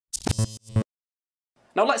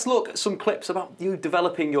Now let's look at some clips about you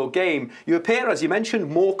developing your game. You appear, as you mentioned,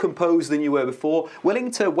 more composed than you were before,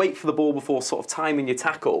 willing to wait for the ball before sort of timing your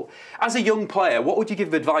tackle. As a young player, what would you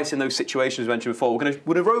give advice in those situations mentioned before? We're going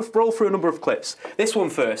to roll through a number of clips. This one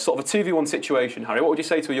first, sort of a 2v1 situation, Harry. What would you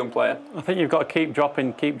say to a young player? I think you've got to keep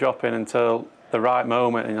dropping until the right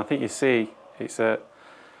moment, and I think you see it's a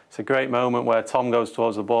great moment where Tom goes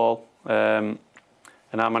towards the ball.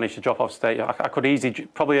 And I managed to drop off stage. I could easily,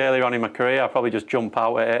 probably earlier on in my career, I'd probably just jump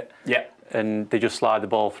out at it. Yeah. And they just slide the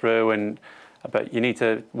ball through. But you need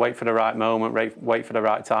to wait for the right moment, wait for the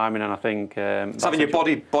right timing. And I think it's having your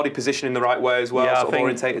body position in the right way as well, yeah, sort of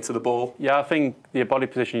orientated to the ball. Yeah, I think your body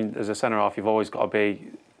position as a centre half, you've always got to be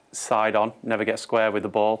side on, never get square with the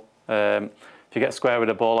ball. If you get square with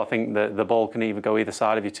the ball, I think the ball can either go either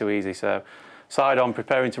side of you too easy. So side on,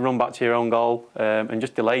 preparing to run back to your own goal, and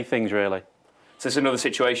just delay things really. So it's another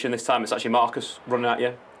situation, this time it's actually Marcus running at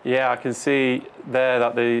you? Yeah, I can see there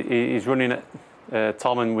that he's running at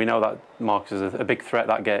Tom, and we know that Marcus is a big threat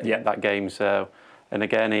that game. So, and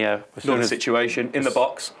again here, another situation in the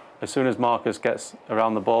box. As soon as Marcus gets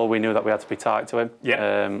around the ball, we knew that we had to be tight to him.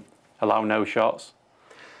 Yeah. Allow no shots.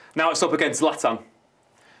 Now it's up against Zlatan.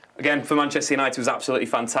 Again, for Manchester United, was absolutely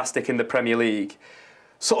fantastic in the Premier League.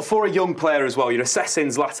 Sort of for a young player as well, you're assessing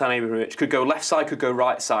Zlatan Ibrahimovic, could go left side, could go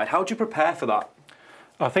right side. How do you prepare for that?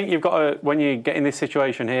 I think you've got to, when you get in this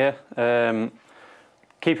situation here,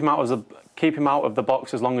 keep him out of the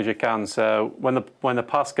box as long as you can. So when the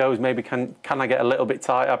pass goes, maybe can I get a little bit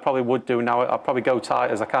tight? I probably would do now. I'll probably go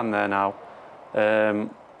tight as I can there now.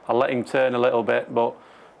 I'll let him turn a little bit, but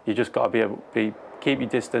you just got to keep your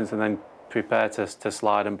distance and then prepare to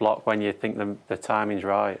slide and block when you think the timing's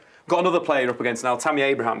right. Got another player up against now, Tammy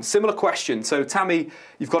Abraham. Similar question. So Tammy,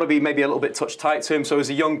 you've got to be maybe a little bit touch tight to him. So as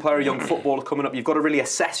a young player, a young footballer coming up, you've got to really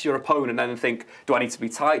assess your opponent and then think, do I need to be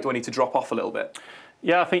tight? Do I need to drop off a little bit?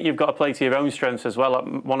 Yeah, I think you've got to play to your own strengths as well.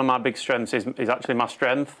 One of my big strengths is actually my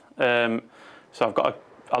strength. So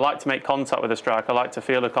I like to make contact with the striker. I like to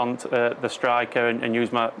feel the striker and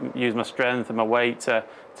use my strength and my weight to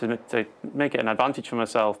make it an advantage for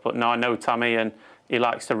myself. But no, I know Tammy, and he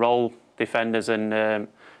likes to roll defenders, and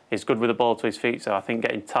he's good with the ball to his feet. So I think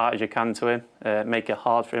getting tight as you can to him, make it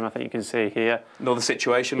hard for him. I think you can see here. Another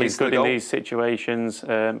situation leads he's to the good goal. in these situations,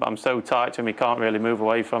 but I'm so tight to him, he can't really move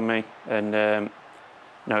away from me. And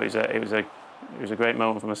no, it was a great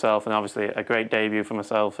moment for myself, and obviously a great debut for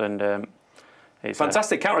myself. And it's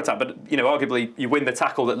fantastic counter-attack, but you know, arguably you win the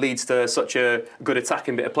tackle that leads to such a good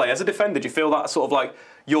attacking bit of play. As a defender, do you feel that sort of like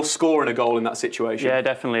you're scoring a goal in that situation? Yeah,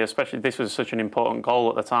 definitely. Especially this was such an important goal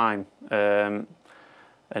at the time,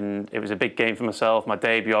 and it was a big game for myself, my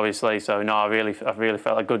debut, obviously. So no, I really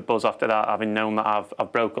felt a good buzz after that, having known that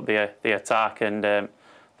I've broke up the attack, and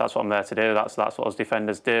that's what I'm there to do. That's what us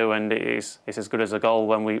defenders do, and it's as good as a goal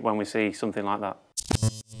when we see something like that.